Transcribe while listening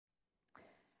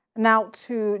Now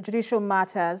to judicial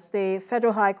matters. The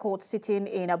Federal High Court sitting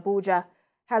in Abuja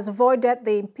has voided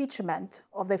the impeachment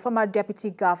of the former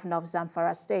Deputy Governor of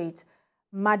Zamfara State,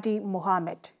 Madi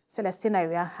Mohammed. Celestina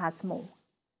Area has more.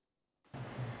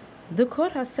 The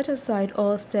court has set aside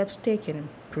all steps taken,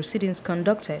 proceedings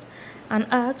conducted, and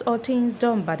acts or things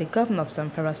done by the Governor of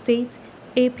Zamfara State,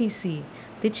 APC,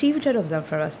 the Chief Judge of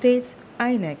Zamfara State,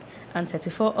 INEC, and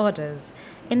 34 others,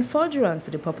 in furtherance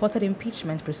to the purported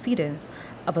impeachment proceedings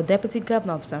of the Deputy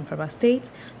Governor of Zamfara State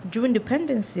during the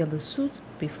pendency of the suit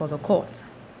before the court.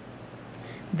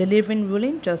 Delivering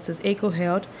ruling, Justice Eko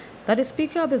held that the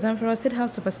Speaker of the Zamfara State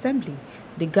House of Assembly,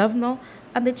 the Governor,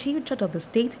 and the Chief Judge of the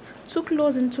state took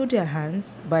laws into their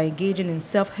hands by engaging in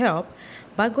self-help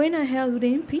by going ahead with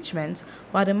the impeachment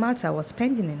while the matter was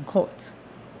pending in court.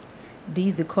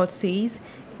 This, the court says,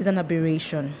 is an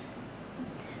aberration.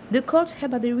 The court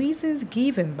held that the reasons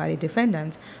given by the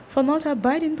defendants for not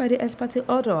abiding by the ex parte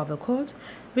order of the court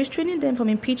restraining them from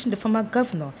impeaching the former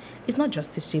governor is not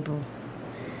justiciable.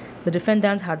 The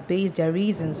defendants had based their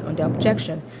reasons on their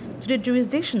objection to the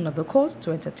jurisdiction of the court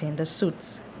to entertain the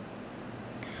suits.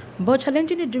 But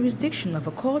challenging the jurisdiction of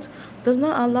a court does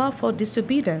not allow for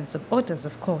disobedience of orders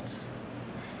of court.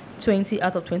 20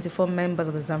 out of 24 members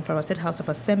of the Zamfara State House of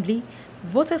Assembly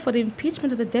voted for the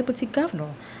impeachment of the Deputy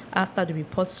Governor after the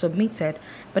report submitted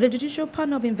by the Judicial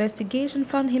Panel of Investigation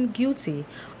found him guilty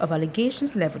of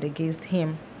allegations leveled against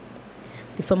him.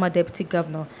 The former Deputy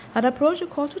Governor had approached the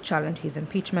court to challenge his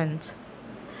impeachment.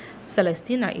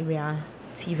 Celestina Area,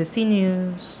 TVC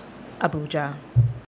News, Abuja.